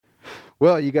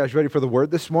Well, you guys ready for the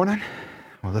word this morning?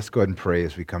 Well, let's go ahead and pray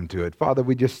as we come to it. Father,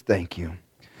 we just thank you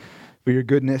for your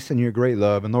goodness and your great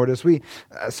love. And Lord, as we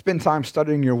spend time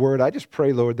studying your word, I just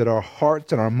pray, Lord, that our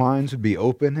hearts and our minds would be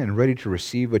open and ready to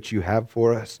receive what you have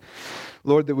for us.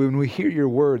 Lord, that when we hear your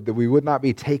word, that we would not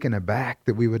be taken aback,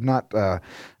 that we would not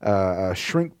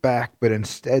shrink back, but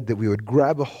instead that we would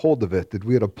grab a hold of it, that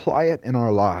we would apply it in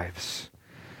our lives.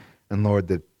 And Lord,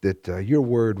 that your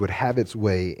word would have its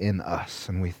way in us.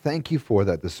 And we thank you for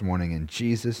that this morning in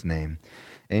Jesus' name.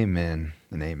 Amen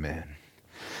and amen.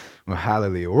 Well,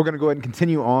 hallelujah. We're going to go ahead and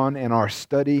continue on in our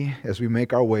study as we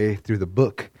make our way through the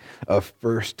book of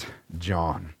 1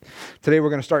 John. Today we're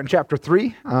going to start in chapter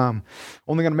 3. Only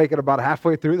going to make it about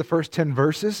halfway through the first 10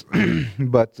 verses,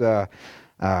 but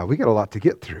we got a lot to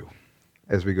get through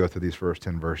as we go through these first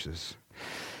 10 verses.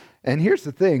 And here's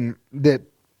the thing, that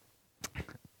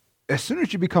as soon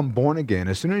as you become born again,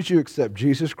 as soon as you accept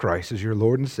Jesus Christ as your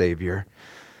Lord and Savior,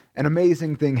 an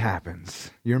amazing thing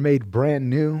happens. You're made brand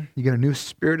new. You get a new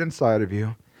spirit inside of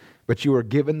you, but you are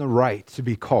given the right to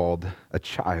be called a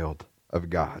child of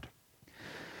God.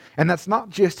 And that's not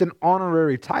just an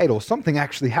honorary title. Something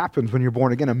actually happens when you're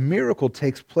born again. A miracle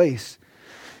takes place,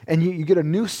 and you get a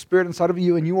new spirit inside of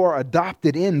you, and you are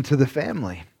adopted into the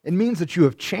family. It means that you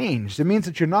have changed. It means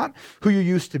that you're not who you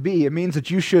used to be. It means that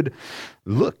you should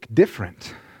look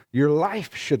different. Your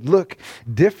life should look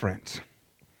different.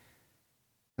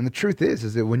 And the truth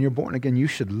is that when you're born again, you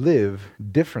should live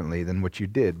differently than what you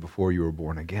did before you were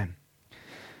born again.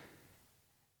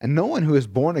 And no one who is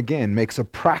born again makes a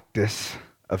practice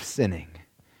of sinning.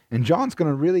 And John's going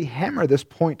to really hammer this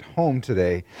point home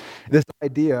today, this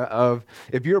idea of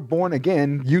if you're born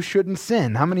again, you shouldn't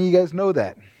sin. How many of you guys know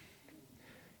that?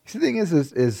 The thing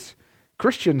is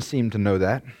Christians seem to know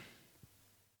that,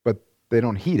 but they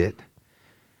don't heed it.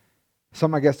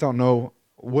 Some, I guess, don't know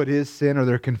what is sin, or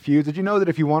they're confused. Did you know that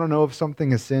if you want to know if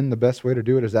something is sin, the best way to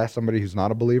do it is ask somebody who's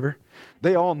not a believer?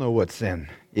 They all know what sin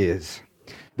is.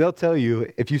 They'll tell you,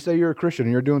 if you say you're a Christian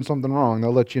and you're doing something wrong,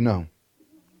 they'll let you know.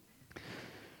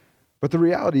 But the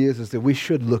reality is that we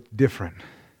should look different.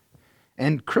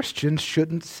 And Christians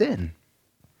shouldn't sin.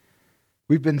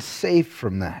 We've been saved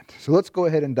from that. So let's go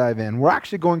ahead and dive in. We're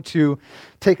actually going to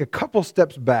take a couple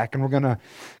steps back, and we're going to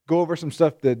go over some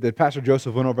stuff that Pastor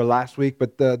Joseph went over last week.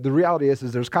 But the reality is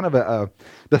there's kind of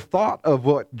the thought of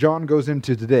what John goes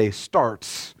into today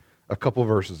starts a couple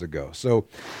verses ago. So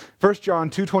 1 John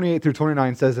 2:28 through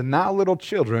 29 says, "And now, little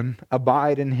children,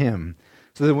 abide in him,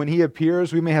 so that when he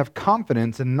appears, we may have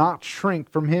confidence and not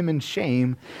shrink from him in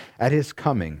shame at his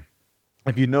coming.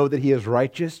 If you know that he is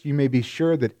righteous, you may be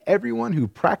sure that everyone who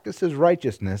practices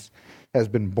righteousness has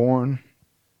been born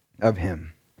of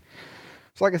him."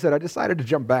 So like I said, I decided to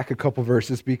jump back a couple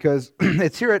verses because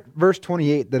it's here at verse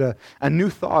 28 that a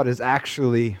new thought is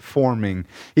actually forming.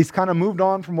 He's kind of moved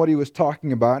on from what he was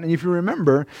talking about. And if you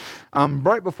remember,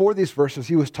 right before these verses,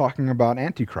 he was talking about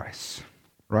Antichrist,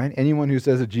 right? Anyone who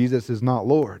says that Jesus is not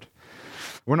Lord.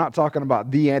 We're not talking about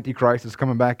the Antichrist that's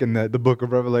coming back in the book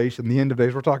of Revelation, the end of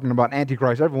days. We're talking about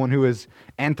Antichrist, everyone who is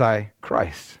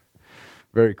anti-Christ.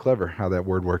 Very clever how that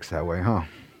word works that way, huh?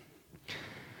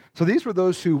 So these were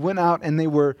those who went out and they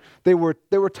were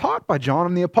taught by John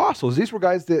and the apostles. These were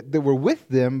guys that were with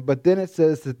them, but then it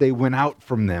says that they went out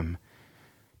from them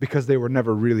because they were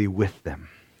never really with them.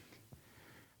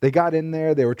 They got in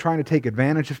there, they were trying to take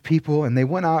advantage of people, and they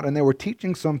went out and they were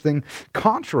teaching something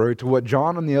contrary to what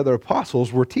John and the other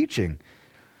apostles were teaching.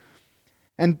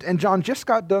 And John just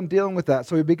got done dealing with that,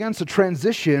 so he begins to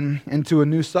transition into a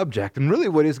new subject. And really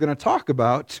what he's going to talk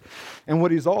about and what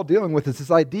he's all dealing with is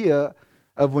this idea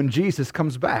of when Jesus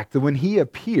comes back, that when he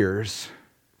appears,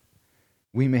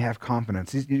 we may have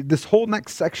confidence. This whole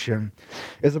next section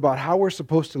is about how we're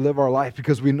supposed to live our life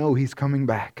because we know he's coming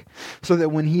back. So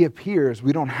that when he appears,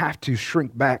 we don't have to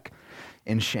shrink back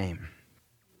in shame.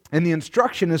 And the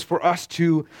instruction is for us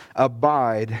to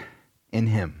abide in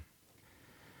him.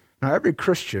 Now, every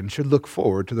Christian should look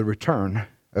forward to the return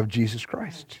of Jesus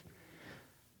Christ.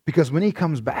 Because when he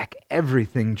comes back,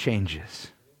 everything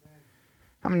changes.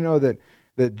 How many know that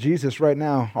Jesus right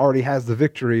now already has the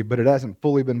victory, but it hasn't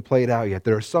fully been played out yet?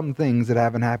 There are some things that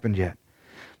haven't happened yet.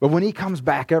 But when he comes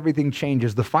back, everything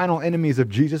changes. The final enemies of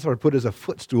Jesus are put as a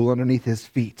footstool underneath his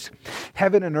feet.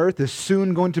 Heaven and earth is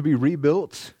soon going to be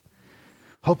rebuilt.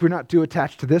 Hope you're not too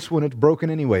attached to this one. It's broken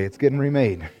anyway. It's getting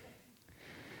remade.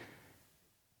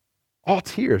 All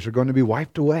tears are going to be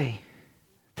wiped away.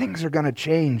 Things are going to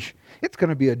change. It's going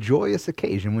to be a joyous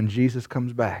occasion when Jesus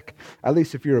comes back, at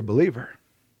least if you're a believer.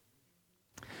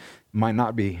 Might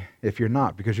not be if you're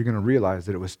not, because you're going to realize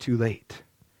that it was too late.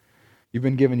 You've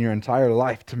been given your entire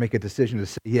life to make a decision to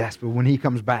say yes, but when he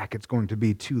comes back, it's going to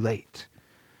be too late.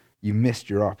 You missed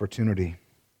your opportunity.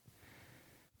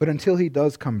 But until he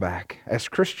does come back, as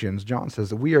Christians, John says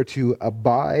that we are to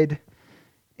abide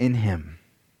in him.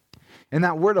 And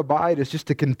that word abide is just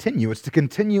to continue. It's to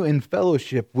continue in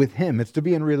fellowship with him. It's to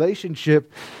be in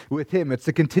relationship with him. It's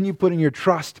to continue putting your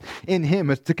trust in him.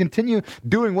 It's to continue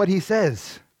doing what he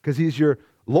says, because he's your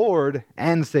Lord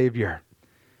and Savior.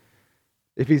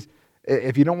 If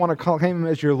you don't want to call him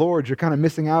as your Lord, you're kind of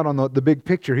missing out on the big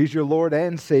picture. He's your Lord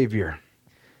and Savior.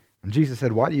 And Jesus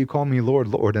said, why do you call me Lord,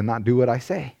 Lord, and not do what I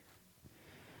say?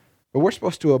 But we're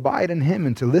supposed to abide in him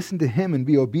and to listen to him and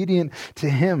be obedient to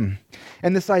him.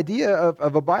 And this idea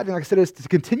of abiding, like I said, is to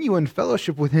continue in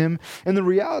fellowship with him. And the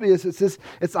reality is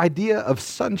it's idea of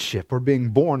sonship or being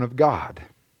born of God.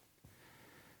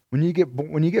 When you get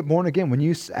born again, when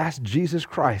you ask Jesus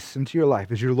Christ into your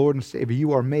life as your Lord and Savior,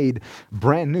 you are made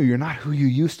brand new. You're not who you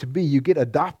used to be. You get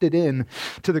adopted in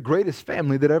to the greatest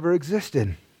family that ever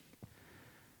existed.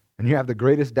 And you have the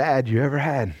greatest dad you ever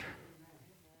had.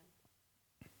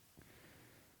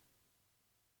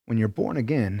 When you're born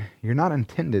again, you're not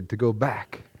intended to go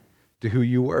back to who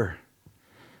you were.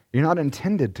 You're not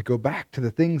intended to go back to the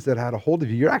things that had a hold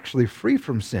of you. You're actually free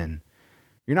from sin.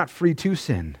 You're not free to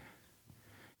sin.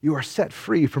 You are set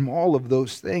free from all of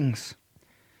those things.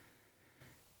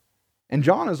 And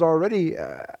John has already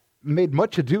made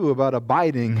much ado about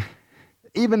abiding,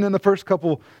 even in the first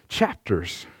couple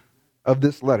chapters of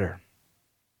this letter.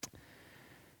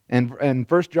 And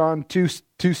 1 John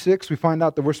 2:6, we find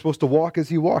out that we're supposed to walk as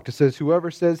he walked. It says, whoever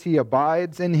says he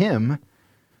abides in him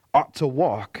ought to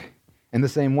walk in the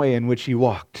same way in which he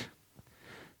walked.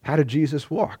 How did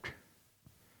Jesus walk?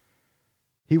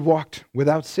 He walked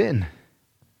without sin.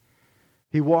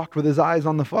 He walked with his eyes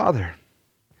on the Father.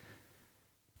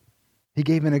 He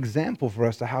gave an example for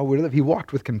us to how we live. He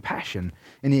walked with compassion,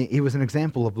 and he was an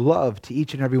example of love to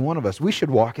each and every one of us. We should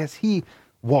walk as he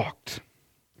walked.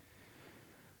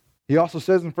 He also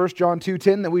says in 1 John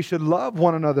 2:10 that we should love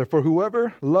one another, for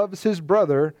whoever loves his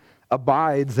brother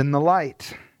abides in the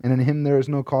light, and in him there is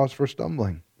no cause for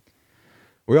stumbling.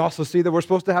 We also see that we're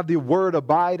supposed to have the word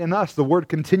abide in us, the word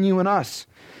continue in us.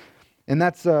 And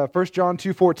that's 1 John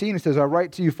 2:14. It says, I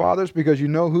write to you, fathers, because you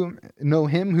know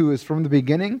him who is from the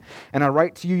beginning. And I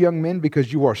write to you, young men,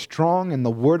 because you are strong, and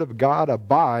the word of God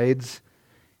abides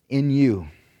in you.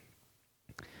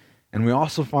 And we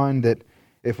also find that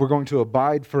if we're going to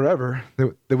abide forever,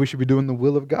 that we should be doing the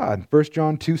will of God. 1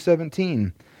 John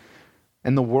 2:17.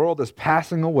 And the world is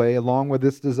passing away along with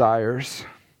its desires,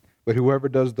 but whoever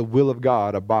does the will of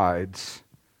God abides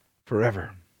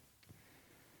forever.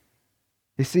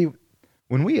 You see,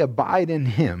 when we abide in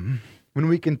him, when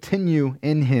we continue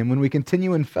in him, when we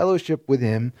continue in fellowship with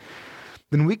him,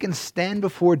 then we can stand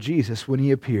before Jesus when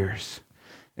he appears.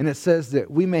 And it says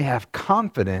that we may have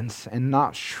confidence and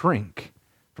not shrink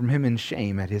from him in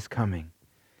shame at his coming.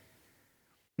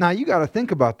 Now, you got to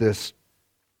think about this,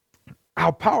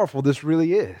 how powerful this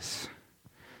really is.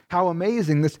 How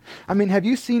amazing this. I mean, have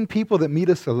you seen people that meet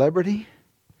a celebrity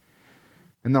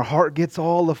and their heart gets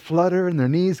all aflutter and their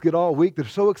knees get all weak? They're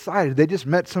so excited. They just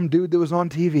met some dude that was on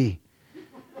TV.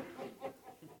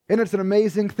 And it's an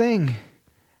amazing thing.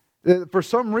 For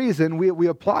some reason, we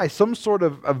apply some sort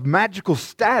of magical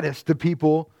status to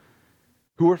people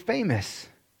who are famous.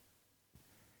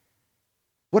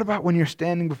 What about when you're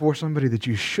standing before somebody that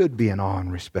you should be in awe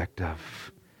and respect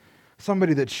of?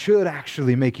 Somebody that should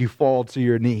actually make you fall to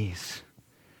your knees.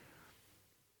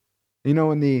 You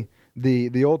know, in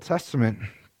the Old Testament,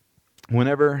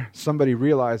 whenever somebody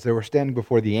realized they were standing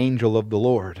before the angel of the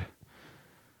Lord,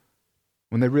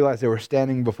 when they realized they were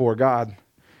standing before God,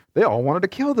 they all wanted to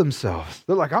kill themselves.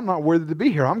 They're like, I'm not worthy to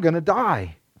be here. I'm going to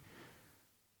die.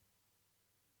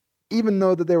 Even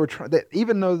though that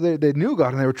they knew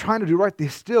God and they were trying to do right, they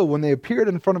still, when they appeared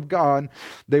in front of God,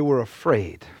 they were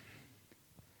afraid.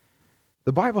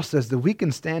 The Bible says that we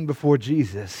can stand before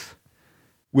Jesus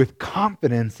with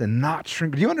confidence and not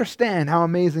shrink. Do you understand how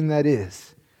amazing that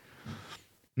is?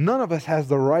 None of us has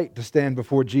the right to stand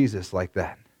before Jesus like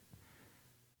that.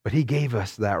 But he gave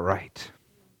us that right.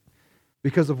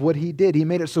 Because of what he did, he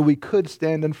made it so we could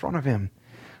stand in front of him.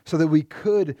 So that we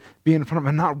could be in front of him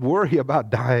and not worry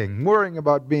about dying, worrying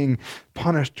about being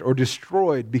punished or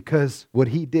destroyed, because what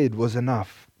he did was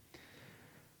enough.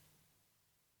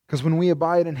 Because when we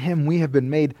abide in him, we have been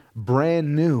made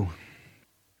brand new.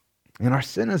 And our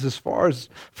sin is as far as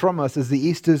from us as the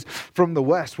east is from the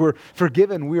west. We're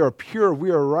forgiven, we are pure, we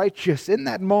are righteous. In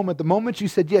that moment, the moment you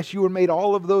said yes, you were made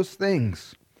all of those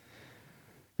things.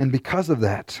 And because of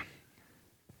that,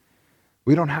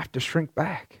 We don't have to shrink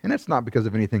back. And it's not because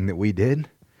of anything that we did.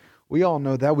 We all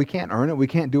know that. We can't earn it. We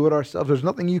can't do it ourselves. There's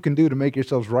nothing you can do to make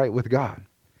yourselves right with God.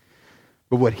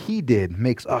 But what he did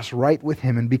makes us right with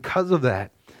him. And because of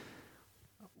that,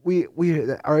 we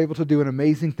are able to do an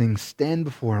amazing thing, stand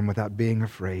before him without being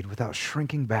afraid, without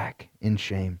shrinking back in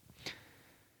shame.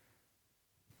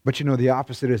 But you know, the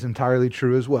opposite is entirely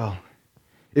true as well.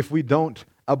 If we don't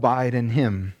abide in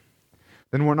him,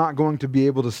 then we're not going to be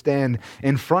able to stand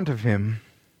in front of him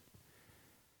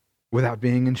without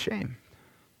being in shame,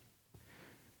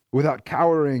 without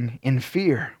cowering in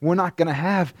fear. We're not going to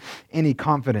have any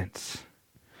confidence.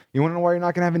 You want to know why you're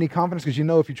not going to have any confidence? Because you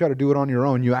know if you try to do it on your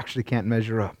own, you actually can't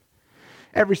measure up.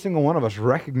 Every single one of us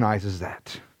recognizes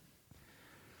that.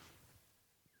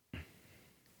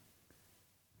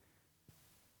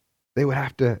 They would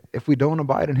have to, if we don't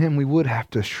abide in him, we would have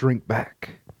to shrink back.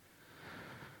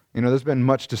 You know, there's been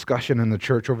much discussion in the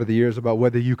church over the years about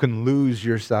whether you can lose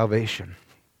your salvation.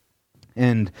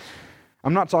 And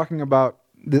I'm not talking about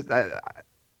this,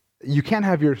 you can't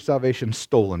have your salvation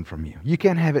stolen from you. You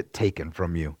can't have it taken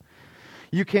from you.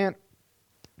 You can't,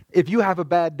 if you have a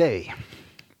bad day,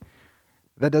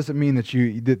 that doesn't mean that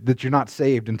you're not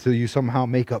saved until you somehow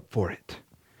make up for it.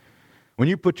 When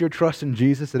you put your trust in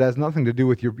Jesus, it has nothing to do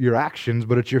with your actions,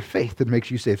 but it's your faith that makes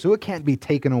you saved. So it can't be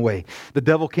taken away. The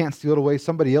devil can't steal it away.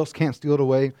 Somebody else can't steal it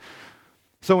away.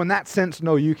 So in that sense,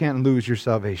 no, you can't lose your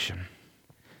salvation.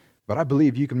 But I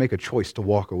believe you can make a choice to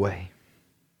walk away.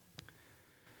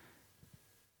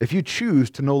 If you choose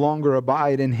to no longer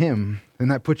abide in him, then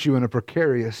that puts you in a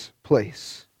precarious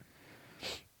place.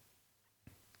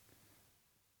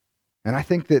 And I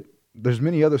think that there's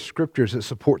many other scriptures that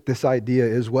support this idea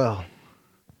as well.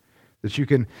 That you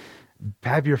can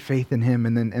have your faith in him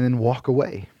and then walk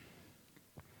away.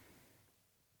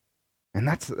 And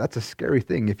that's a scary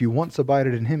thing. If you once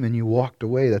abided in him and you walked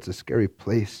away, that's a scary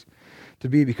place to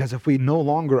be, because if we no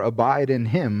longer abide in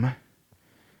him,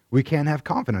 we can't have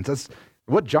confidence. That's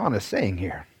what John is saying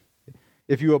here.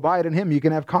 If you abide in him, you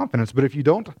can have confidence. But if you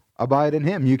don't abide in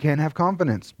him, you can't have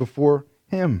confidence before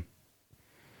him.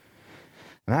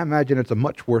 And I imagine it's a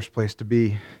much worse place to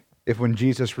be if when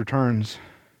Jesus returns,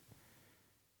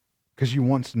 because you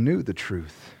once knew the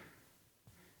truth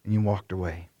and you walked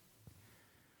away.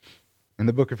 And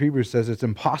the book of Hebrews says it's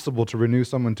impossible to renew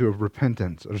someone to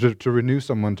repentance, or to renew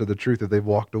someone to the truth if they've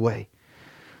walked away.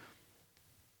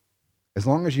 As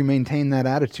long as you maintain that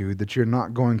attitude that you're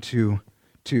not going to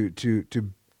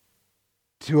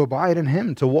abide in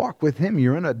him, to walk with him,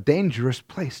 you're in a dangerous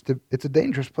place. It's a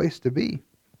dangerous place to be.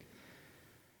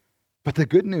 But the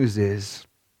good news is,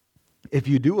 if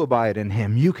you do abide in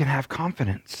him, you can have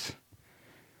confidence.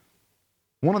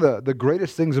 One of the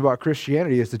greatest things about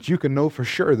Christianity is that you can know for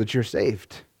sure that you're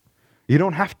saved. You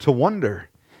don't have to wonder.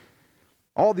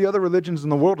 All the other religions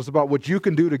in the world is about what you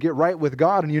can do to get right with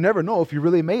God, and you never know if you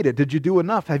really made it. Did you do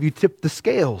enough? Have you tipped the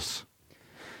scales?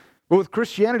 But with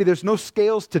Christianity, there's no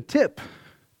scales to tip.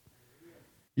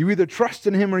 You either trust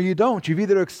in him or you don't. You've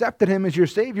either accepted him as your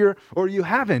Savior or you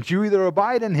haven't. You either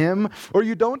abide in him or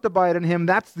you don't abide in him.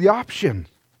 That's the option.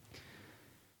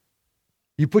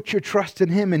 You put your trust in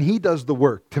him and he does the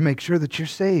work to make sure that you're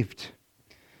saved.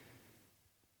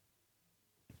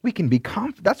 We can be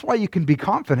confident. That's why you can be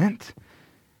confident.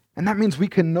 And that means we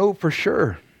can know for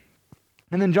sure.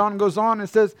 And then John goes on and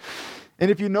says, and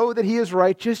if you know that he is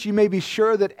righteous, you may be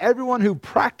sure that everyone who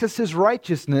practices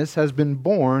righteousness has been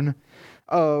born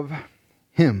of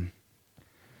him.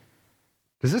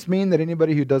 Does this mean that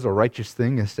anybody who does a righteous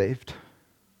thing is saved?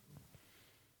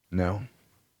 No.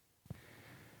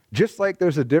 Just like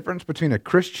there's a difference between a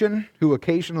Christian who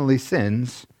occasionally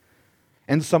sins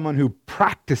and someone who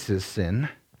practices sin,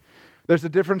 there's a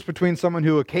difference between someone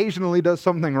who occasionally does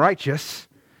something righteous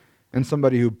and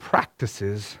somebody who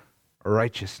practices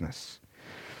righteousness.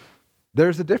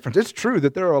 There's a difference. It's true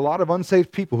that there are a lot of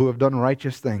unsaved people who have done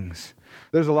righteous things.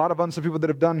 There's a lot of unsaved people that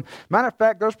have done... Matter of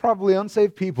fact, there's probably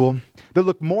unsaved people that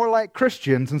look more like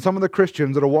Christians than some of the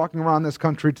Christians that are walking around this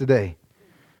country today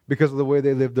because of the way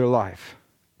they live their life.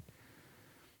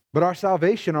 But our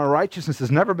salvation, our righteousness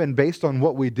has never been based on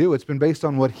what we do. It's been based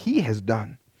on what he has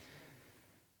done.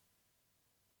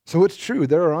 So it's true,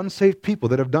 there are unsaved people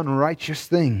that have done righteous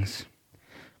things,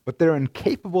 but they're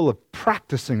incapable of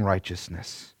practicing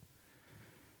righteousness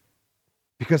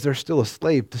because they're still a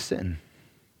slave to sin.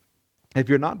 If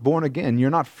you're not born again,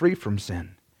 you're not free from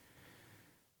sin.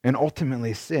 And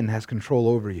ultimately, sin has control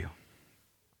over you.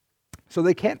 So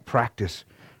they can't practice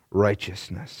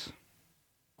righteousness.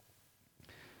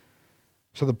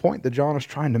 So the point that John is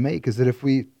trying to make is that if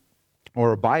we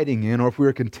are abiding in, or if we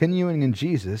are continuing in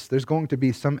Jesus, there's going to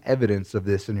be some evidence of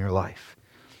this in your life.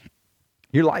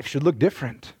 Your life should look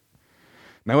different.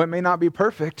 Now, it may not be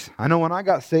perfect. I know when I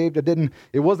got saved,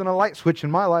 it wasn't a light switch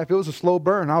in my life. It was a slow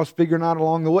burn. I was figuring out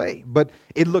along the way. But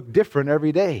it looked different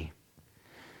every day.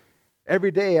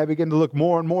 Every day, I began to look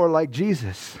more and more like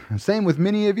Jesus. And same with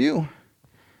many of you.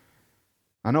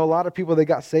 I know a lot of people, they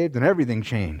got saved and everything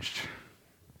changed.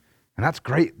 And that's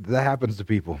great that happens to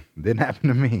people. It didn't happen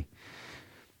to me.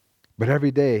 But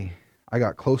every day, I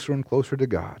got closer and closer to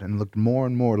God and looked more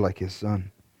and more like His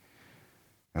Son.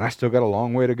 And I still got a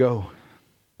long way to go.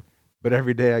 But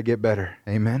every day I get better.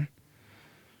 Amen?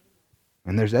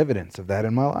 And there's evidence of that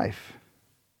in my life.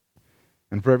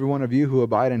 And for every one of you who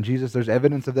abide in Jesus, there's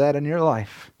evidence of that in your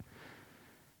life.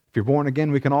 If you're born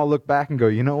again, we can all look back and go,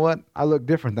 you know what? I look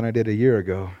different than I did a year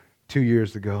ago, 2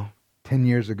 years ago, 10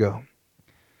 years ago.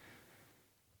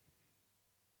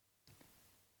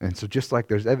 And so just like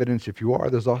there's evidence if you are,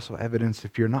 there's also evidence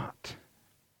if you're not.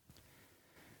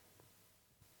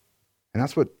 And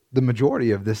that's what the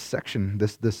majority of this section,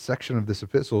 this section of this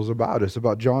epistle is about. It's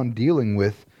about John dealing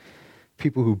with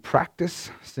people who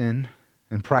practice sin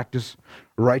and practice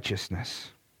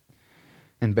righteousness.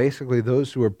 And basically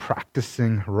those who are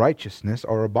practicing righteousness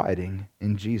are abiding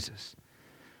in Jesus.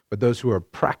 But those who are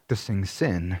practicing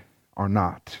sin are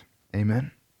not.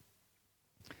 Amen?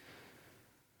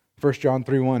 1 John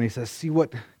 3:1, he says, "See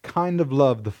what kind of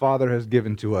love the Father has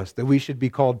given to us, that we should be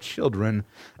called children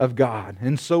of God.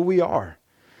 And so we are.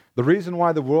 The reason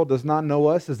why the world does not know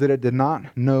us is that it did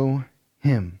not know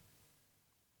Him."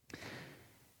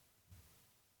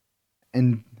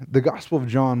 In the Gospel of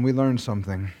John, we learn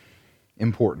something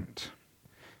important.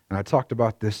 And I talked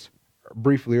about this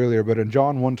briefly earlier, but in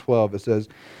John 1:12 it says,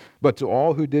 "But to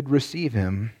all who did receive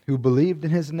Him, who believed in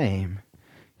His name,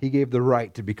 He gave the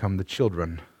right to become the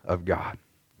children of God."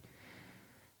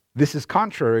 This is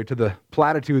contrary to the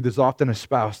platitude that's often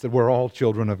espoused that we're all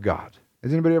children of God.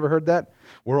 Has anybody ever heard that?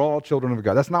 We're all children of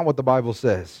God. That's not what the Bible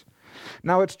says.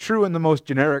 Now, it's true in the most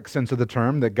generic sense of the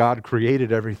term that God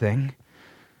created everything.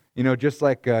 You know, just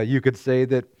like you could say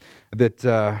that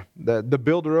the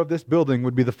builder of this building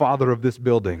would be the father of this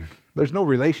building. There's no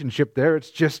relationship there.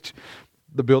 It's just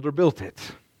the builder built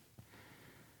it.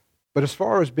 But as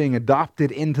far as being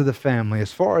adopted into the family,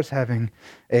 as far as having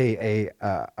a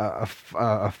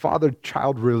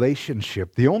father-child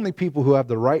relationship, the only people who have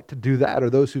the right to do that are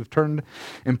those who've turned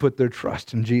and put their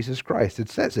trust in Jesus Christ. It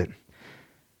says it.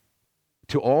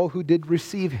 To all who did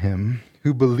receive Him,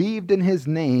 who believed in His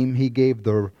name, He gave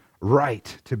the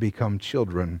right to become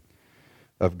children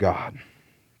of God.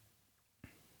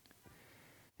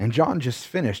 And John just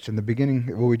finished in the beginning,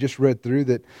 what we just read through,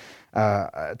 that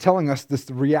telling us this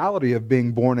reality of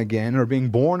being born again or being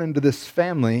born into this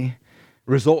family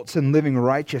results in living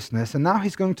righteousness. And now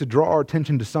he's going to draw our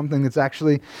attention to something that's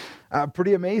actually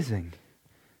pretty amazing.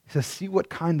 He says, "See what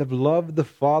kind of love the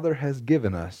Father has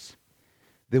given us,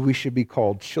 that we should be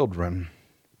called children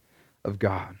of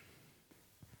God."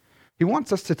 He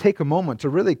wants us to take a moment to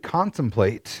really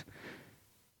contemplate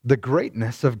the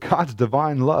greatness of God's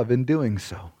divine love in doing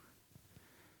so.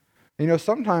 You know,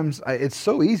 sometimes it's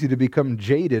so easy to become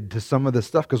jaded to some of this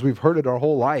stuff because we've heard it our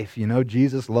whole life. You know,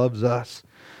 Jesus loves us.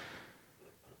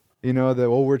 You know,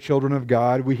 that, we're children of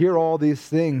God. We hear all these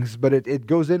things, but it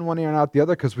goes in one ear and out the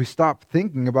other because we stop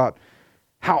thinking about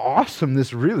how awesome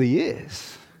this really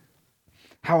is.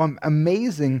 How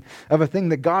amazing of a thing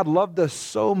that God loved us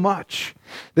so much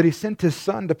that He sent His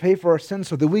Son to pay for our sins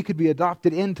so that we could be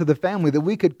adopted into the family, that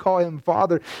we could call Him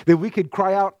Father, that we could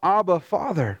cry out, "Abba,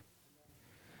 Father."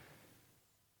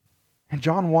 And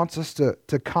John wants us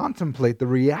to contemplate the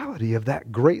reality of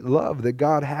that great love that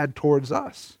God had towards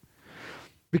us.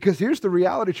 Because here's the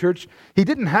reality, church. He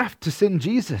didn't have to send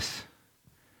Jesus.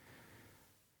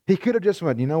 He could have just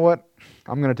went, you know what?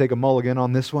 I'm going to take a mulligan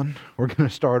on this one. We're going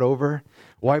to start over,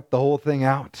 wipe the whole thing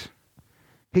out.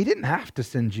 He didn't have to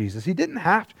send Jesus. He didn't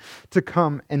have to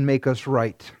come and make us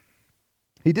right.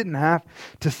 He didn't have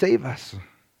to save us.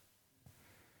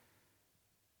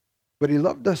 But He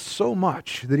loved us so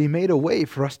much that He made a way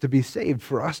for us to be saved,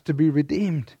 for us to be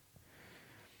redeemed.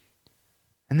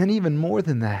 And then even more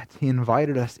than that, He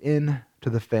invited us into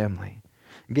the family,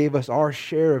 gave us our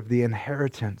share of the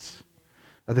inheritance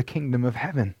of the kingdom of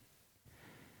heaven.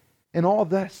 And all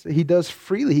this He does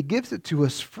freely. He gives it to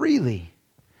us freely.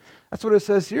 That's what it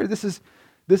says here. This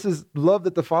is love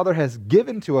that the Father has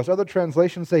given to us. Other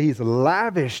translations say He's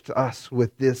lavished us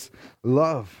with this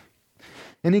love.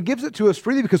 And He gives it to us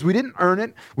freely because we didn't earn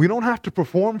it. We don't have to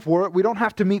perform for it. We don't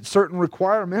have to meet certain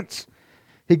requirements.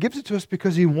 He gives it to us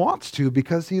because He wants to,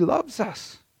 because He loves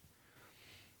us.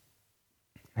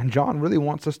 And John really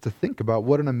wants us to think about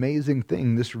what an amazing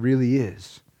thing this really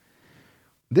is.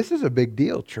 This is a big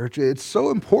deal, church. It's so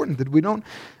important that we don't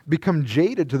become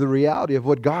jaded to the reality of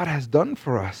what God has done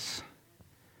for us.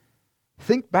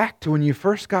 Think back to when you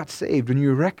first got saved, when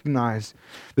you recognized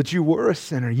that you were a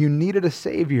sinner, you needed a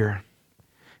Savior,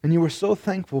 and you were so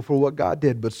thankful for what God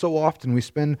did. But so often we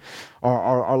spend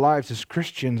our lives as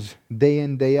Christians day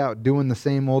in, day out doing the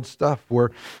same old stuff. We're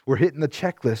hitting the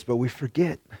checklist, but we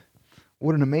forget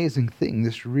what an amazing thing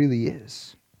this really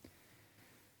is.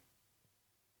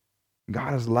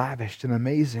 God has lavished an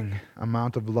amazing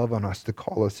amount of love on us to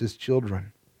call us His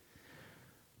children.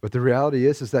 But the reality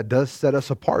is that does set us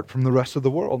apart from the rest of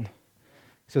the world.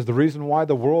 He says the reason why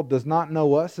the world does not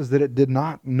know us is that it did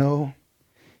not know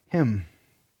Him.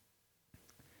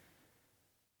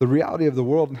 The reality of the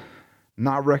world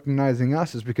not recognizing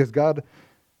us is because because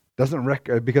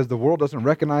the world doesn't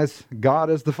recognize God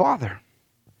as the Father.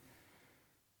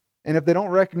 And if they don't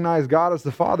recognize God as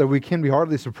the Father, we can be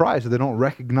hardly surprised that they don't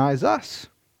recognize us.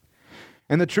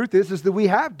 And the truth is that we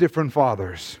have different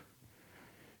fathers.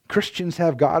 Christians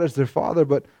have God as their father,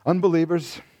 but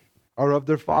unbelievers are of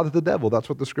their father, the devil. That's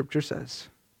what the scripture says.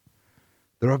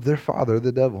 They're of their father,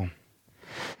 the devil.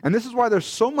 And this is why there's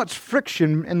so much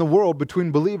friction in the world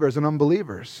between believers and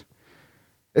unbelievers.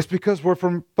 It's because we're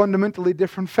from fundamentally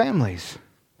different families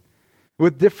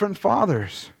with different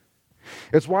fathers.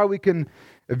 It's why we can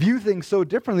view things so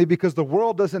differently, because the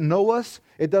world doesn't know us,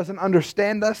 it doesn't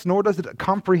understand us, nor does it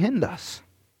comprehend us.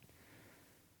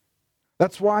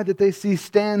 That's why that they see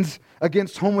stands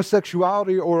against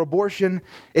homosexuality or abortion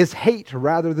is hate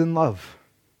rather than love.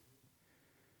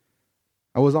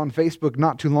 I was on Facebook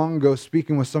not too long ago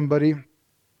speaking with somebody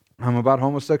about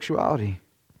homosexuality.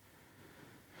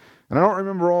 And I don't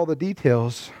remember all the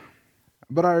details,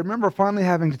 but I remember finally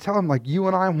having to tell him, you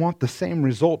and I want the same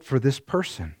result for this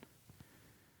person.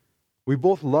 We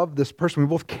both love this person. We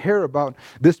both care about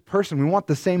this person. We want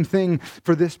the same thing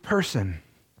for this person.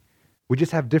 We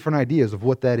just have different ideas of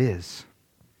what that is.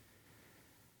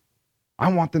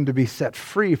 I want them to be set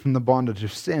free from the bondage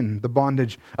of sin, the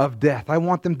bondage of death. I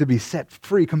want them to be set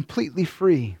free, completely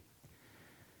free.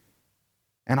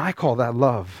 And I call that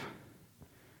love.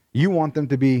 You want them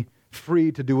to be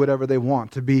free to do whatever they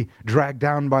want, to be dragged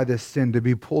down by this sin, to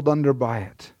be pulled under by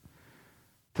it,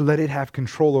 to let it have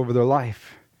control over their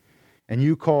life. And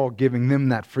you call giving them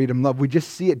that freedom love. We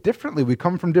just see it differently. We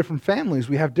come from different families.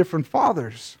 We have different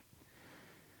fathers.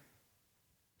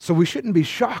 So we shouldn't be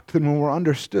shocked when we're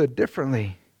understood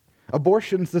differently.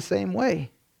 Abortion's the same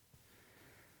way.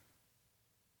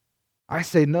 I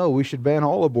say no, we should ban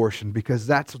all abortion, because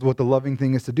that's what the loving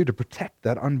thing is to do, to protect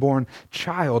that unborn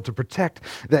child, to protect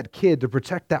that kid, to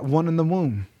protect that one in the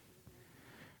womb.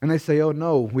 And they say, oh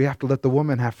no, we have to let the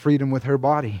woman have freedom with her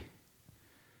body.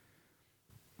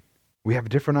 We have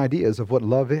different ideas of what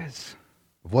love is,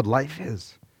 of what life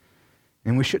is.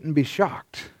 And we shouldn't be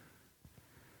shocked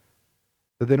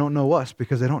that they don't know us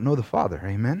because they don't know the Father.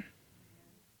 Amen?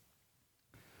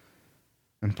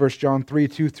 In 1 John 3,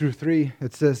 2-3,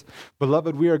 it says,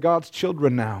 Beloved, we are God's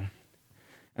children now,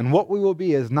 and what we will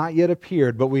be has not yet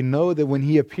appeared, but we know that when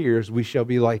He appears, we shall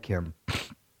be like Him,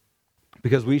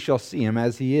 because we shall see Him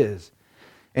as He is.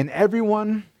 And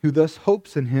everyone who thus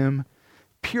hopes in Him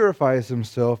purifies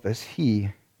himself as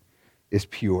He is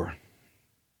pure.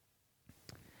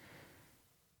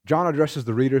 John addresses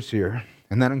the readers here,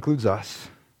 and that includes us,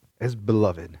 as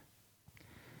beloved.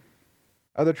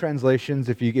 Other translations,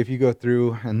 if you go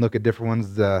through and look at different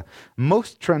ones,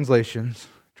 most translations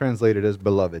translate it as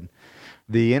beloved.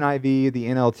 The NIV, the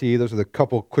NLT, those are the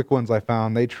couple quick ones I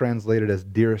found, they translate it as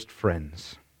dearest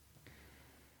friends.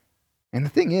 And the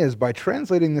thing is, by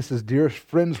translating this as dearest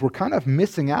friends, we're kind of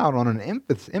missing out on an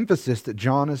emphasis that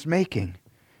John is making.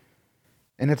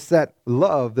 And it's that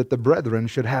love that the brethren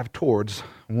should have towards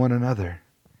one another.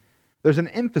 There's an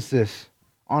emphasis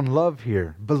on love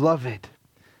here, beloved.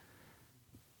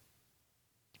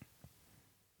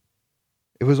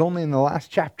 It was only in the last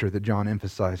chapter that John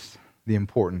emphasized the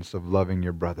importance of loving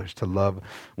your brothers, to love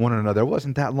one another. It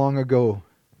wasn't that long ago.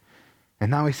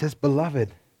 And now he says,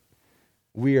 beloved.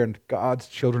 We are God's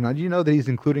children. Now, do you know that he's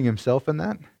including himself in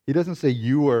that? He doesn't say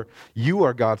you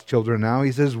are God's children now.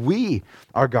 He says we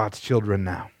are God's children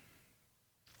now.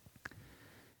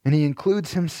 And he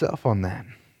includes himself on that.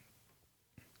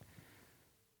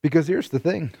 Because here's the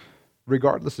thing.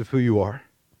 Regardless of who you are,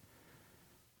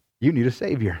 you need a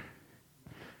Savior.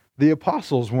 The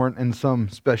apostles weren't in some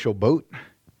special boat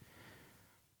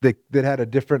that had a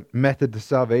different method to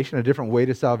salvation, a different way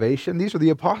to salvation. These are the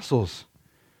apostles.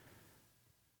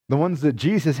 The ones that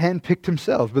Jesus handpicked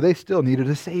himself, but they still needed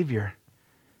a Savior.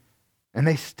 And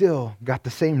they still got the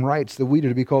same rights that we do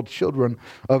to be called children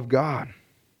of God.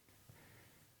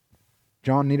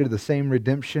 John needed the same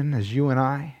redemption as you and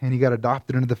I, and he got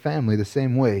adopted into the family the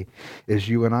same way as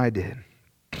you and I did.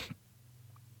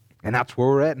 And that's where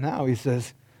we're at now. He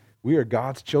says, we are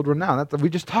God's children now. We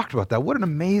just talked about that. What an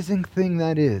amazing thing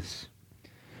that is.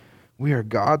 We are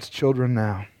God's children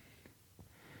now.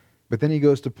 But then he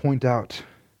goes to point out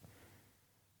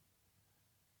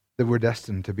that we're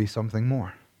destined to be something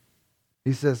more.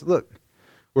 He says, look,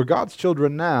 we're God's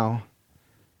children now,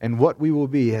 and what we will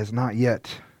be has not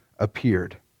yet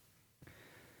appeared.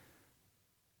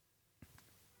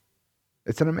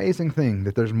 It's an amazing thing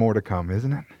that there's more to come,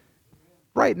 isn't it?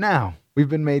 Right now, we've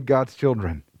been made God's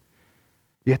children,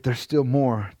 yet there's still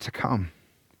more to come.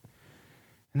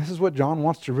 And this is what John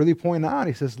wants to really point out.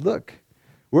 He says, look,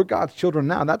 we're God's children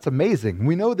now. That's amazing.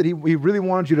 We know that he really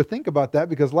wanted you to think about that,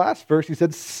 because last verse he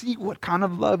said, see what kind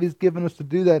of love he's given us to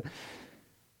do that.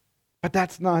 But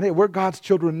that's not it. We're God's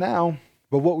children now,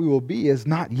 but what we will be has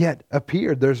not yet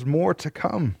appeared. There's more to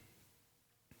come.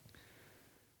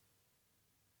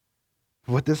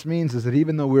 What this means is that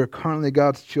even though we're currently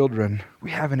God's children,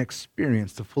 we haven't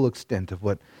experienced the full extent of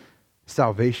what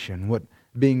salvation, what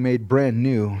being made brand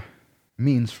new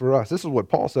means for us. This is what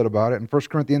Paul said about it in 1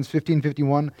 Corinthians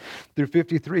 15:51 through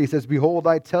 53. He says, behold,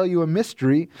 I tell you a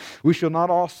mystery. We shall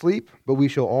not all sleep, but we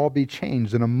shall all be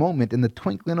changed in a moment, in the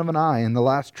twinkling of an eye, in the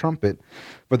last trumpet.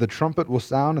 For the trumpet will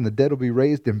sound, and the dead will be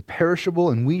raised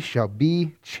imperishable, and we shall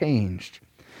be changed.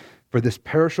 For this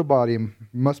perishable body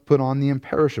must put on the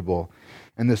imperishable,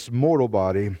 and this mortal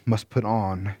body must put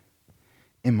on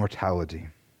immortality.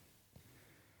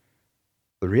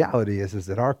 The reality is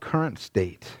that our current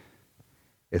state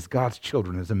as God's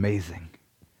children is amazing.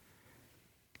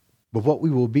 But what we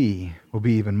will be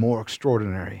even more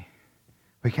extraordinary.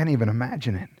 We can't even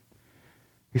imagine it.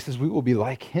 He says we will be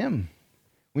like him.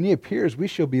 When he appears, we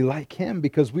shall be like him,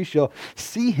 because we shall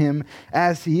see him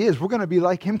as he is. We're going to be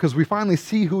like him because we finally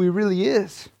see who he really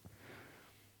is.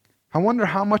 I wonder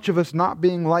how much of us not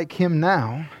being like him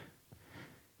now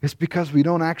is because we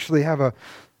don't actually have a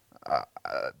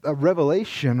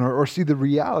revelation or see the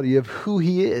reality of who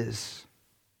he is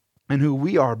and who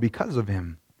we are because of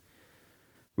him.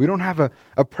 We don't have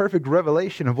a perfect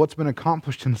revelation of what's been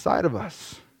accomplished inside of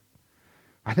us.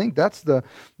 I think that's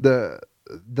the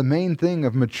main thing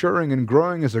of maturing and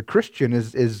growing as a Christian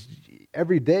is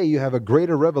every day you have a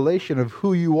greater revelation of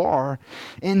who you are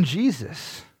in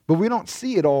Jesus. But we don't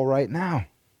see it all right now.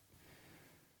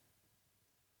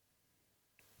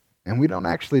 And we don't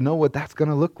actually know what that's going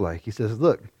to look like. He says,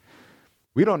 look,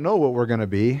 we don't know what we're going to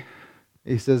be.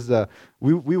 He says,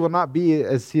 we will not be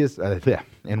as he is,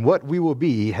 and what we will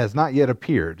be has not yet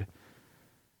appeared.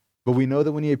 But we know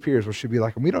that when he appears, we should be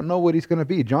like him. We don't know what he's going to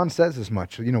be. John says as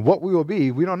much. What we will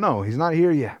be, we don't know. He's not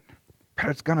here yet. But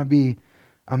it's going to be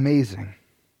amazing.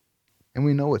 And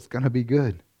we know it's going to be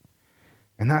good.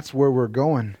 And that's where we're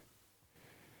going.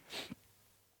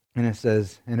 And it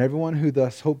says, and everyone who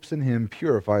thus hopes in him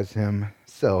purifies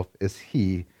himself as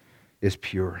he is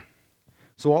pure.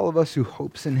 So all of us who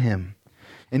hopes in him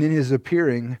and in his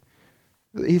appearing,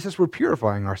 he says we're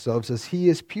purifying ourselves as he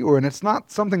is pure. And it's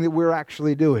not something that we're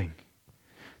actually doing.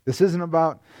 This isn't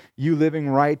about you living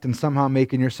right and somehow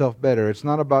making yourself better. It's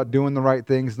not about doing the right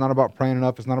things. It's not about praying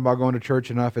enough. It's not about going to church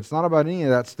enough. It's not about any of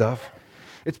that stuff.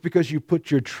 It's because you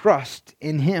put your trust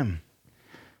in him.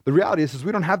 The reality is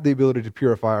we don't have the ability to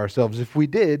purify ourselves. If we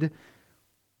did,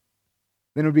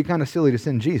 then it would be kind of silly to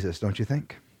send Jesus, don't you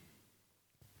think?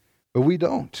 But we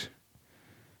don't.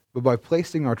 But by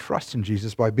placing our trust in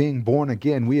Jesus, by being born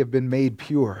again, we have been made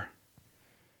pure.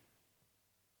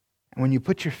 And when you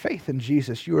put your faith in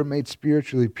Jesus, you are made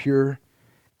spiritually pure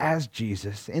as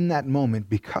Jesus in that moment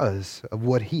because of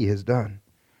what he has done.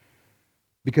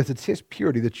 Because it's his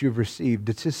purity that you've received.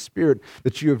 It's his spirit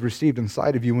that you have received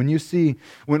inside of you. When you see,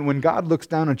 when God looks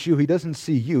down at you, he doesn't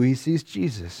see you, he sees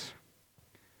Jesus.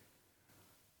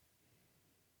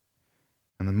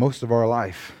 And then most of our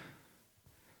life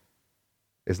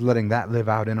is letting that live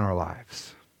out in our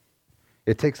lives.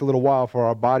 It takes a little while for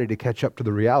our body to catch up to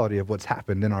the reality of what's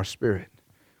happened in our spirit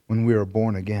when we are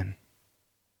born again.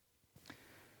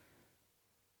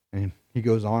 And he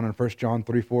goes on in 1 John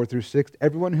 3:4-6,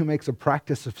 everyone who makes a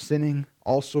practice of sinning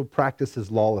also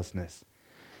practices lawlessness.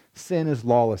 Sin is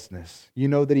lawlessness. You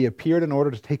know that he appeared in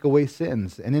order to take away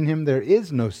sins, and in him there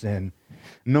is no sin.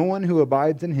 No one who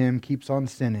abides in him keeps on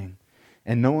sinning,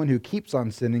 and no one who keeps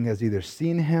on sinning has either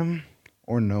seen him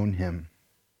or known him.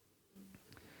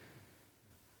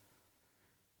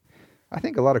 I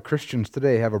think a lot of Christians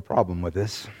today have a problem with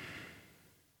this.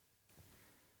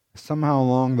 Somehow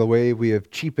along the way we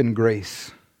have cheapened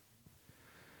grace.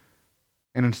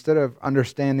 And instead of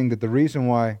understanding that the reason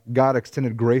why God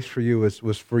extended grace for you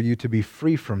was for you to be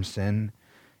free from sin,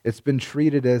 it's been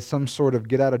treated as some sort of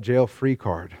get-out-of-jail-free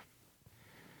card.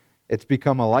 It's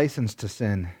become a license to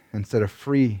sin instead of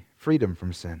freedom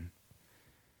from sin.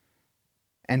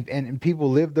 And people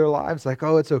live their lives like,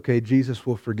 oh, it's okay, Jesus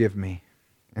will forgive me.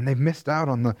 And they've missed out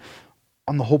on the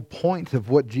whole point of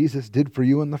what Jesus did for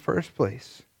you in the first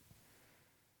place.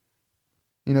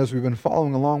 You know, as we've been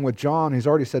following along with John, he's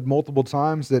already said multiple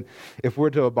times that if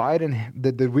we're to abide in him,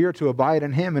 that we are to abide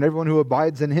in him, and everyone who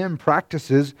abides in him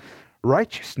practices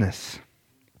righteousness.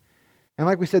 And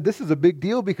like we said, this is a big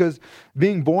deal because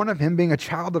being born of him, being a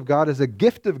child of God, is a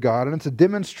gift of God, and it's a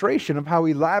demonstration of how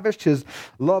he lavished his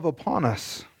love upon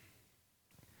us.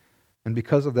 And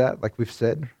because of that, like we've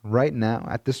said, right now,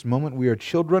 at this moment, we are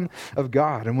children of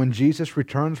God. And when Jesus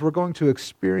returns, we're going to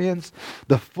experience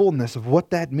the fullness of what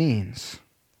that means.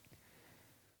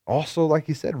 Also, like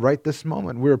he said, right this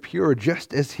moment, we're pure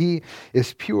just as he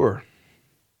is pure.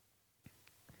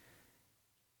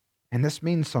 And this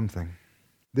means something.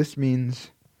 This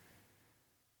means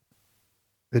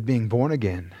that being born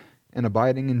again and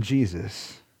abiding in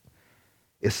Jesus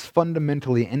is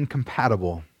fundamentally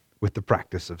incompatible with the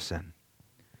practice of sin.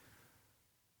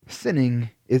 Sinning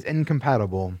is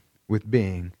incompatible with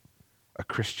being a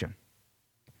Christian.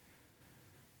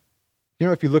 You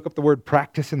know, if you look up the word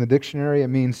practice in the dictionary, it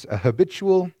means a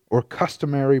habitual or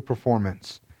customary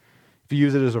performance. If you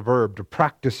use it as a verb, to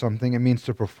practice something, it means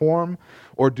to perform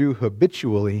or do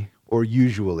habitually or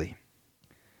usually.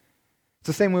 It's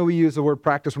the same way we use the word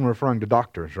practice when referring to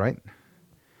doctors, right?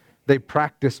 They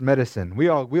practice medicine. We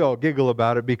all giggle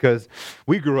about it because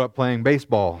we grew up playing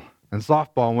baseball and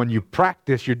softball. When you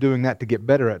practice, you're doing that to get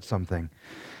better at something.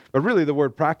 But really, the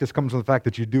word practice comes from the fact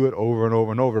that you do it over and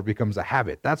over and over. It becomes a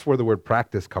habit. That's where the word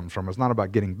practice comes from. It's not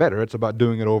about getting better. It's about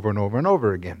doing it over and over and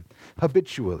over again,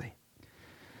 habitually.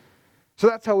 So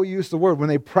that's how we use the word. When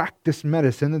they practice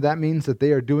medicine, that means that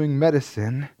they are doing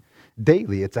medicine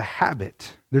daily. It's a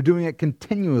habit. They're doing it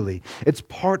continually. It's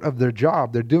part of their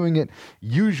job. They're doing it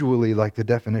usually, like the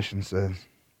definition says.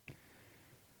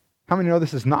 How many know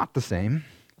this is not the same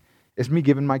as me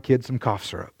giving my kids some cough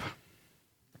syrup?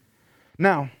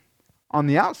 Now, on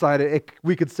the outside,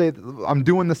 we could say that I'm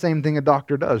doing the same thing a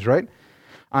doctor does, right?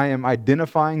 I am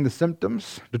identifying the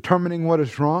symptoms, determining what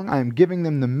is wrong. I am giving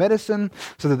them the medicine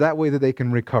so that way that they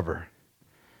can recover.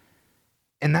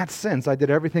 In that sense, I did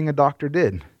everything a doctor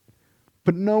did.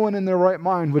 But no one in their right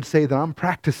mind would say that I'm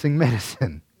practicing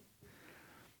medicine.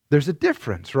 There's a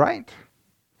difference, right?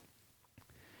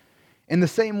 In the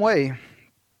same way,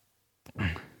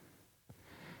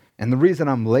 and the reason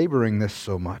I'm laboring this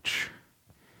so much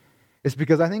is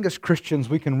because I think as Christians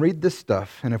we can read this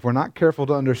stuff, and if we're not careful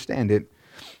to understand it,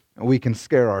 we can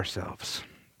scare ourselves.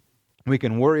 We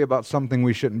can worry about something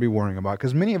we shouldn't be worrying about.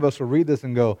 Because many of us will read this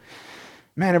and go,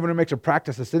 man, everyone who makes a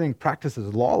practice of sinning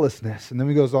practices lawlessness. And then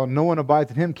we goes on, no one abides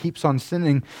in him, keeps on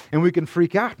sinning, and we can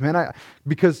freak out, man,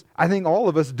 because I think all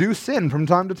of us do sin from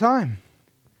time to time.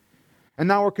 And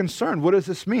now we're concerned. What does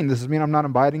this mean? Does this mean I'm not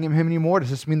abiding in him anymore? Does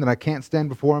this mean that I can't stand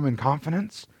before him in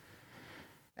confidence?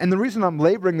 And the reason I'm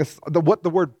laboring this, what the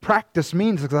word practice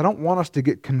means, is because I don't want us to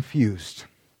get confused.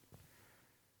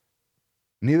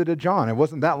 Neither did John. It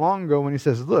wasn't that long ago when he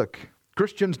says, look,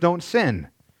 Christians don't sin.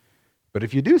 But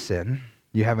if you do sin,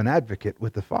 you have an advocate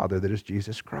with the Father, that is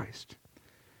Jesus Christ.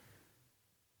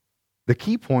 The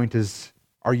key point is,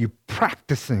 are you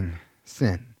practicing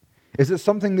sin? Is it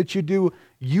something that you do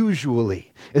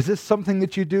usually? Is this something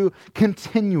that you do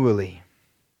continually?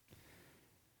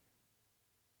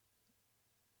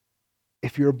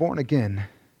 If you're born again,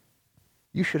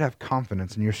 you should have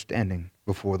confidence in your standing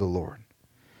before the Lord.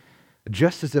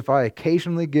 Just as if I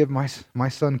occasionally give my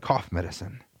son cough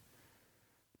medicine,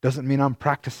 doesn't mean I'm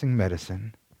practicing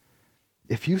medicine.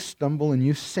 If you stumble and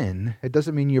you sin, it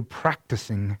doesn't mean you're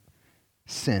practicing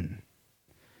sin.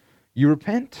 You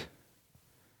repent,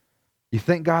 you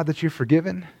thank God that you're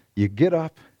forgiven, you get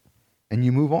up, and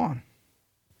you move on.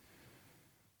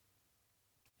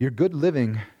 Your good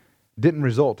living didn't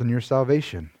result in your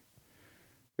salvation.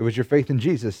 It was your faith in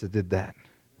Jesus that did that.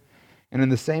 And in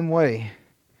the same way,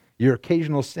 your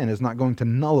occasional sin is not going to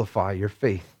nullify your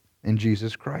faith in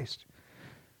Jesus Christ.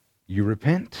 You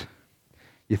repent,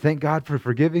 you thank God for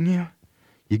forgiving you,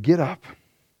 you get up,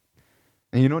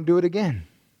 and you don't do it again.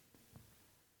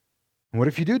 And what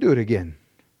if you do it again?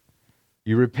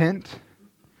 You repent,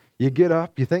 you get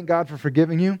up, you thank God for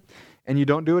forgiving you, and you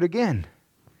don't do it again.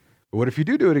 But what if you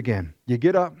do it again? You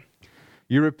get up,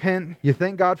 you repent, you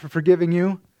thank God for forgiving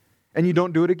you, and you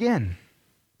don't do it again.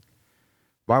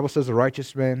 The Bible says the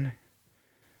righteous man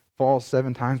falls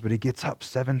 7 times, but he gets up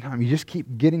 7 times. You just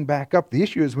keep getting back up. The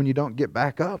issue is when you don't get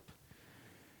back up.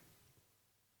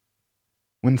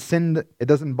 When sin, it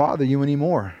doesn't bother you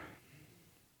anymore.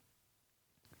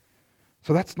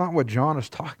 So that's not what John is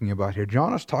talking about here.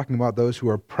 John is talking about those who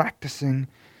are practicing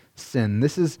sin.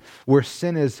 This is where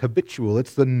sin is habitual.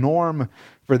 It's the norm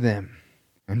for them.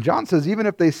 And John says even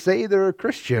if they say they're a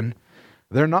Christian,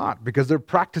 they're not, because they're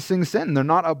practicing sin. They're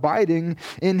not abiding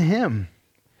in him.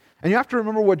 And you have to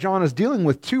remember what John is dealing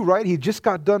with too, right? He just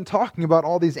got done talking about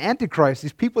all these antichrists,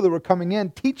 these people that were coming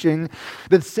in teaching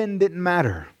that sin didn't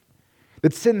matter,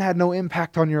 that sin had no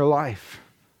impact on your life.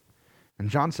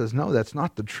 And John says, no, that's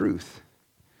not the truth.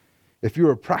 If you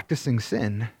are practicing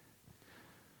sin,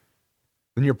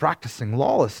 then you're practicing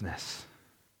lawlessness.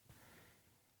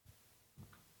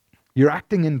 You're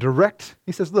acting in direct.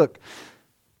 He says, look,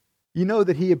 you know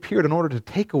that he appeared in order to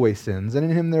take away sins, and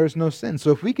in him there is no sin.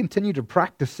 So if we continue to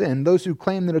practice sin, those who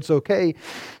claim that it's okay,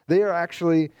 they are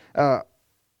actually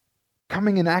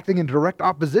coming and acting in direct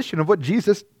opposition of what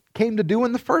Jesus came to do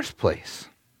in the first place.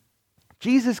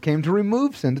 Jesus came to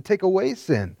remove sin, to take away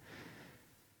sin.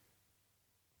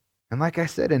 And like I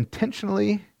said,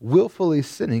 intentionally, willfully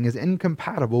sinning is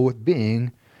incompatible with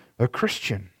being a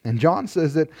Christian. And John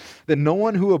says that no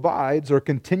one who abides or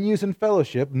continues in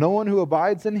fellowship, no one who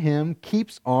abides in him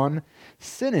keeps on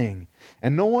sinning.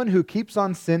 And no one who keeps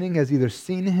on sinning has either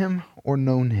seen him or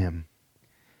known him.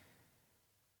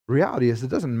 The reality is it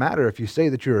doesn't matter if you say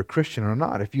that you're a Christian or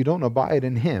not. If you don't abide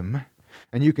in him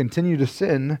and you continue to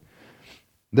sin,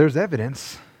 there's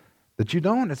evidence that you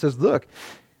don't. It says, look,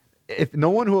 if no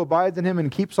one who abides in him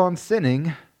and keeps on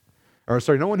sinning,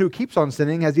 no one who keeps on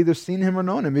sinning has either seen him or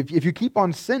known him. If you keep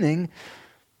on sinning,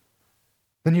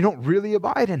 then you don't really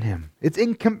abide in him.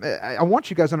 I want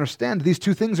you guys to understand these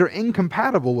two things are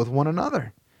incompatible with one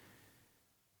another.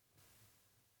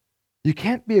 You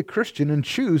can't be a Christian and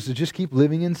choose to just keep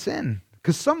living in sin,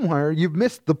 because somewhere you've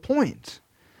missed the point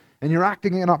and you're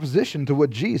acting in opposition to what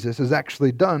Jesus has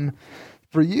actually done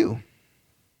for you.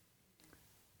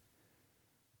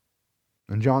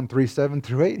 In John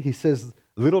 3:7-8, he says,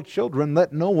 little children,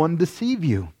 let no one deceive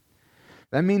you.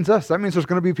 That means us. That means there's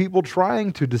going to be people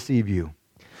trying to deceive you.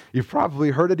 You've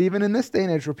probably heard it even in this day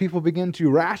and age where people begin to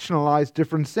rationalize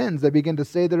different sins. They begin to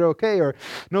say they're okay, or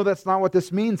no, that's not what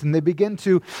this means. And they begin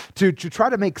to try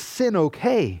to make sin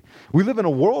okay. We live in a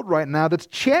world right now that's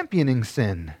championing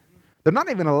sin. They're not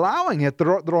even allowing it.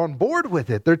 They're on board with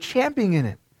it. They're championing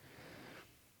it.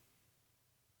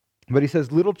 But he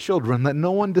says, little children, let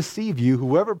no one deceive you.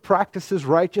 Whoever practices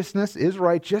righteousness is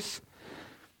righteous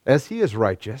as he is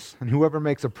righteous. And whoever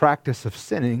makes a practice of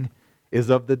sinning is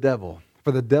of the devil.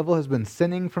 For the devil has been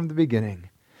sinning from the beginning.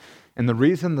 And the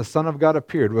reason the Son of God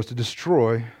appeared was to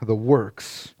destroy the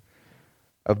works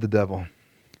of the devil.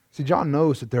 See, John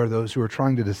knows that there are those who are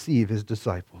trying to deceive his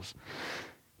disciples.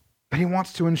 But he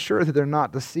wants to ensure that they're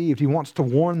not deceived. He wants to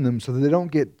warn them so that they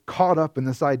don't get caught up in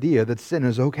this idea that sin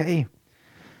is okay.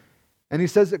 And he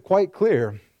says it quite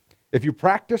clear. If you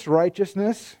practice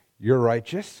righteousness, you're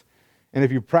righteous. And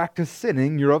if you practice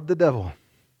sinning, you're of the devil.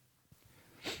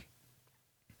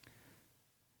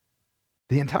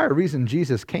 The entire reason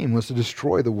Jesus came was to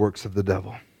destroy the works of the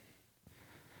devil.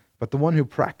 But the one who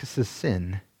practices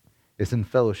sin is in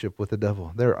fellowship with the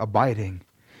devil. They're abiding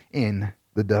in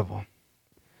the devil.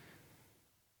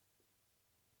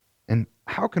 And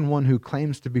how can one who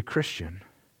claims to be Christian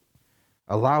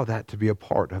allow that to be a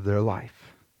part of their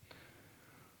life?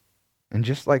 And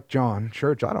just like John,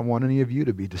 church, I don't want any of you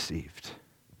to be deceived.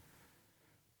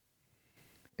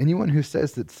 Anyone who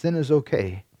says that sin is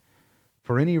okay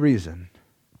for any reason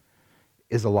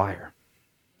is a liar.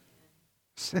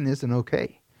 Sin isn't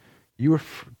okay.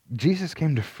 Jesus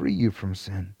came to free you from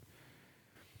sin.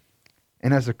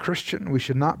 And as a Christian, we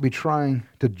should not be trying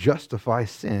to justify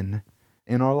sin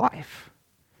in our life.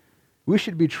 We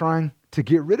should be trying to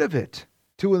get rid of it,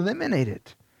 to eliminate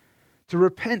it, to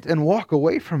repent and walk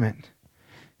away from it.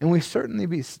 And we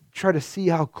certainly try to see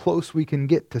how close we can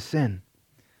get to sin.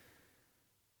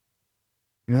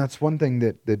 You know, that's one thing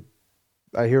that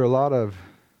I hear a lot of,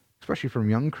 especially from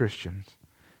young Christians.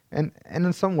 And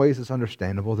in some ways it's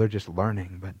understandable, they're just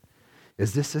learning. But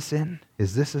is this a sin?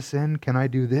 Is this a sin? Can I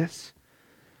do this?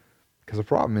 Because the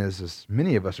problem is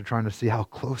many of us are trying to see how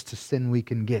close to sin we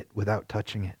can get without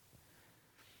touching it.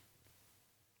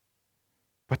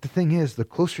 But the thing is, the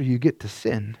closer you get to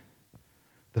sin,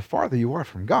 the farther you are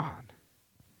from God.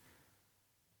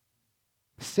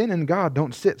 Sin and God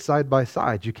don't sit side by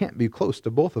side. You can't be close to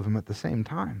both of them at the same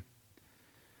time.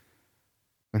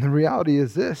 And the reality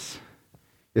is this: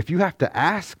 if you have to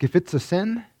ask if it's a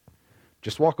sin,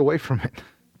 just walk away from it.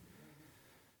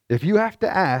 If you have to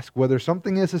ask whether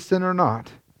something is a sin or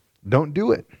not, don't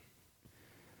do it.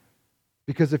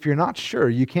 Because if you're not sure,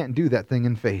 you can't do that thing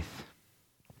in faith.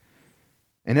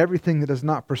 And everything that does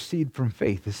not proceed from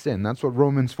faith is sin. That's what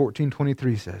Romans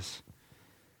 14:23 says.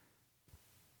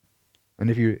 And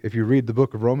if you read the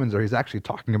book of Romans, he's actually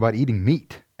talking about eating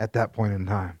meat at that point in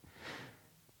time.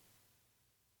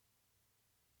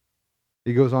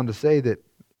 He goes on to say that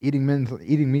eating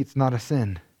meat's not a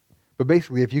sin. But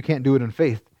basically, if you can't do it in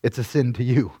faith, it's a sin to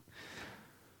you.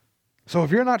 So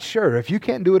if you're not sure, if you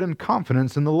can't do it in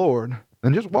confidence in the Lord,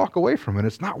 then just walk away from it.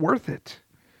 It's not worth it.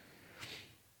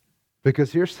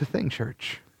 Because here's the thing,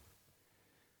 church.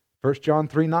 1 John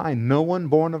 3:9, no one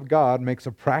born of God makes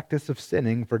a practice of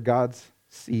sinning, for God's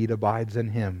seed abides in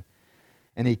him.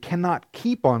 And he cannot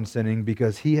keep on sinning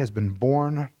because he has been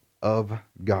born of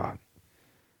God.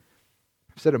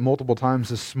 I've said it multiple times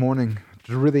this morning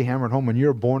to really hammer it home. When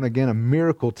you're born again, a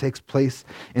miracle takes place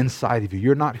inside of you.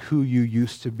 You're not who you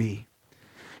used to be.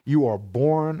 You are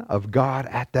born of God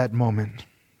at that moment.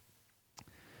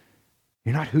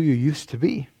 You're not who you used to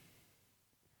be.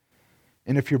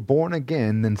 And if you're born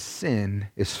again, then sin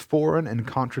is foreign and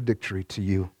contradictory to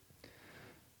you.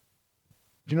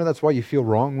 Do you know that's why you feel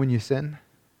wrong when you sin?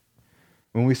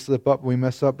 When we slip up, we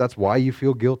mess up, that's why you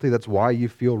feel guilty, that's why you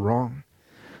feel wrong.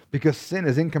 Because sin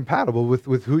is incompatible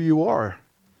with who you are.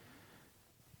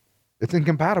 It's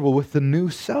incompatible with the new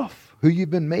self, who you've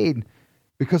been made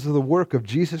because of the work of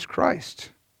Jesus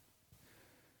Christ.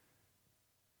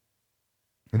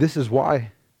 And this is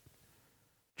why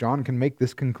John can make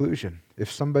this conclusion. If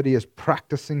somebody is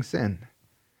practicing sin,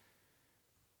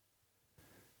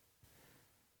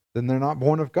 then they're not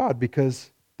born of God,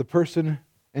 because the person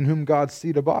in whom God's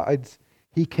seed abides,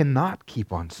 he cannot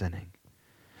keep on sinning.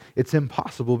 It's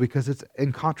impossible because it's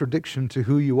in contradiction to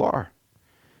who you are.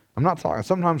 I'm not talking,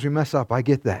 sometimes we mess up, I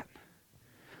get that.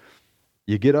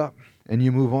 You get up and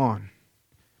you move on.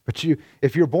 But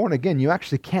if you're born again, you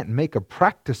actually can't make a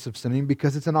practice of sinning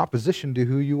because it's in opposition to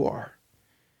who you are.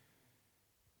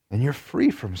 And you're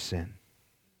free from sin.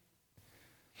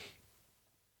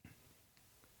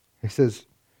 He says,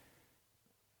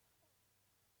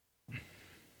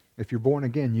 if you're born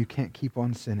again, you can't keep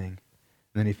on sinning.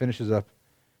 And then he finishes up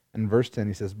in verse 10.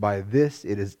 He says, by this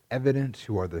it is evident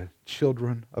who are the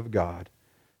children of God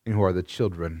and who are the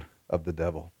children of the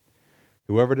devil.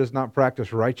 Whoever does not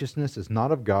practice righteousness is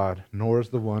not of God, nor is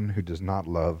the one who does not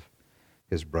love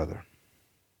his brother.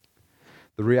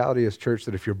 The reality is, church,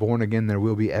 that if you're born again, there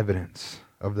will be evidence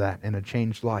of that in a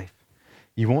changed life.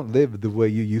 You won't live the way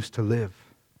you used to live.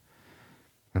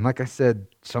 And like I said,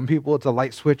 some people it's a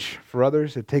light switch. For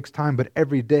others, it takes time. But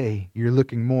every day, you're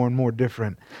looking more and more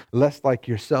different. Less like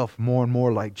yourself, more and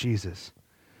more like Jesus.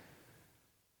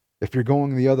 If you're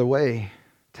going the other way,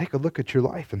 take a look at your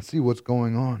life and see what's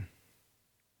going on.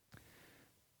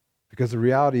 Because the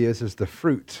reality is the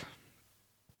fruit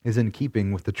is in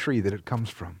keeping with the tree that it comes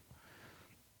from.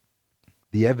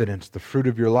 The evidence, the fruit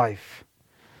of your life,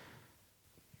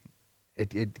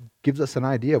 it gives us an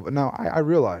idea. But now I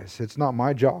realize it's not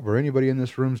my job or anybody in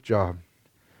this room's job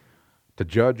to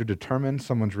judge or determine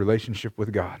someone's relationship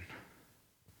with God.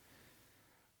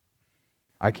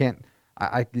 I can't,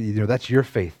 that's your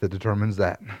faith that determines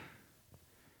that.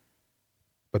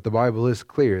 But the Bible is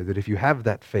clear that if you have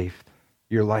that faith,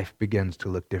 your life begins to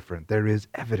look different. There is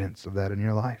evidence of that in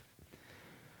your life.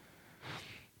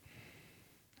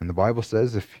 And the Bible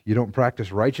says if you don't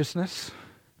practice righteousness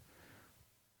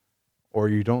or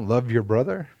you don't love your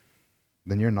brother,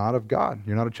 then you're not of God.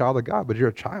 You're not a child of God, but you're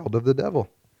a child of the devil.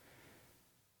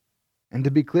 And to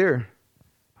be clear,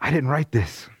 I didn't write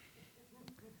this.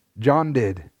 John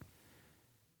did.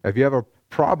 If you have a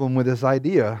problem with this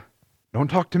idea, don't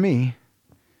talk to me.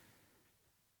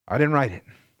 I didn't write it.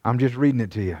 I'm just reading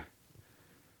it to you.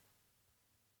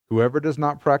 Whoever does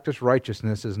not practice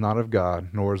righteousness is not of God,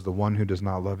 nor is the one who does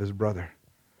not love his brother.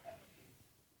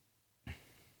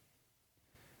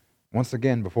 Once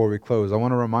again, before we close, I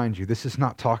want to remind you, this is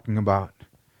not talking about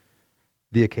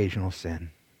the occasional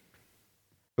sin.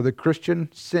 For the Christian,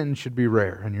 sin should be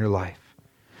rare in your life.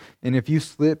 And if you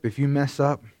slip, if you mess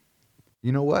up,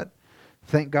 you know what?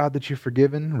 Thank God that you're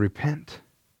forgiven, repent,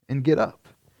 and get up.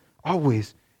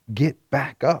 Always get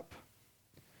back up.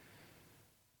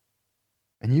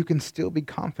 And you can still be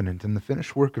confident in the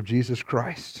finished work of Jesus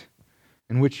Christ,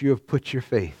 in which you have put your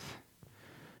faith.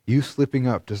 You slipping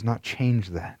up does not change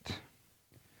that.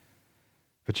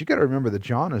 But you got to remember that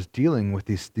John is dealing with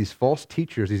these false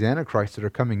teachers, these antichrists that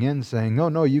are coming in saying,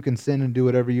 no, you can sin and do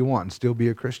whatever you want and still be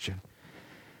a Christian.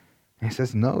 And he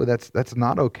says, no, that's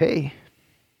not okay.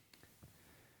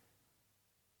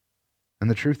 And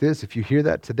the truth is, if you hear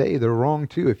that today, they're wrong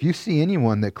too. If you see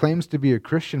anyone that claims to be a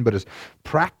Christian but is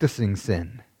practicing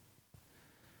sin,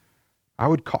 I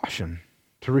would caution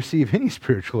to receive any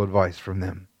spiritual advice from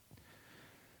them.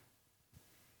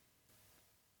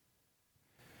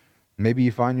 Maybe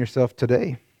you find yourself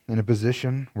today in a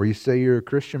position where you say you're a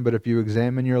Christian, but if you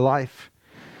examine your life,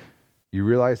 you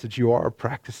realize that you are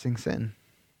practicing sin.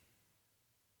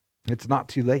 It's not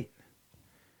too late.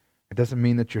 It doesn't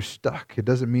mean that you're stuck. It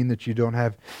doesn't mean that you don't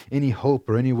have any hope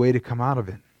or any way to come out of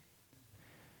it.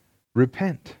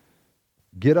 Repent.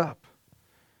 Get up.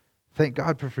 Thank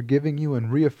God for forgiving you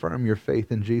and reaffirm your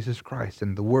faith in Jesus Christ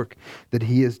and the work that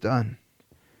He has done.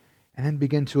 And then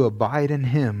begin to abide in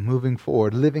Him moving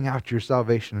forward, living out your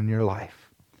salvation in your life.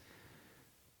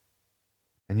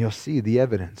 And you'll see the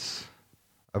evidence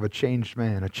of a changed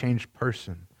man, a changed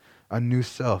person, a new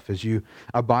self as you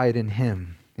abide in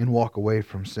Him and walk away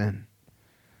from sin.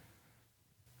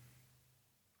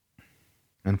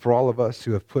 And for all of us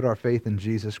who have put our faith in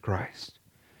Jesus Christ,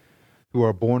 who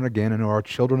are born again and are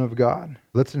children of God,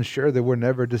 let's ensure that we're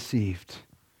never deceived.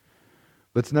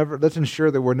 Let's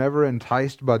ensure that we're never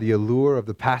enticed by the allure of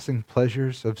the passing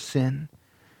pleasures of sin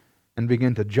and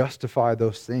begin to justify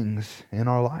those things in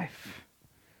our life.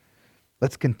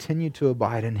 Let's continue to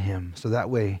abide in Him so that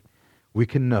way we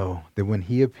can know that when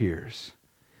He appears,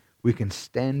 we can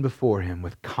stand before Him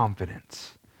with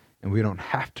confidence and we don't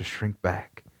have to shrink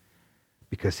back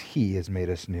because He has made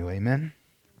us new. Amen?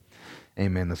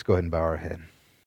 Amen. Let's go ahead and bow our head.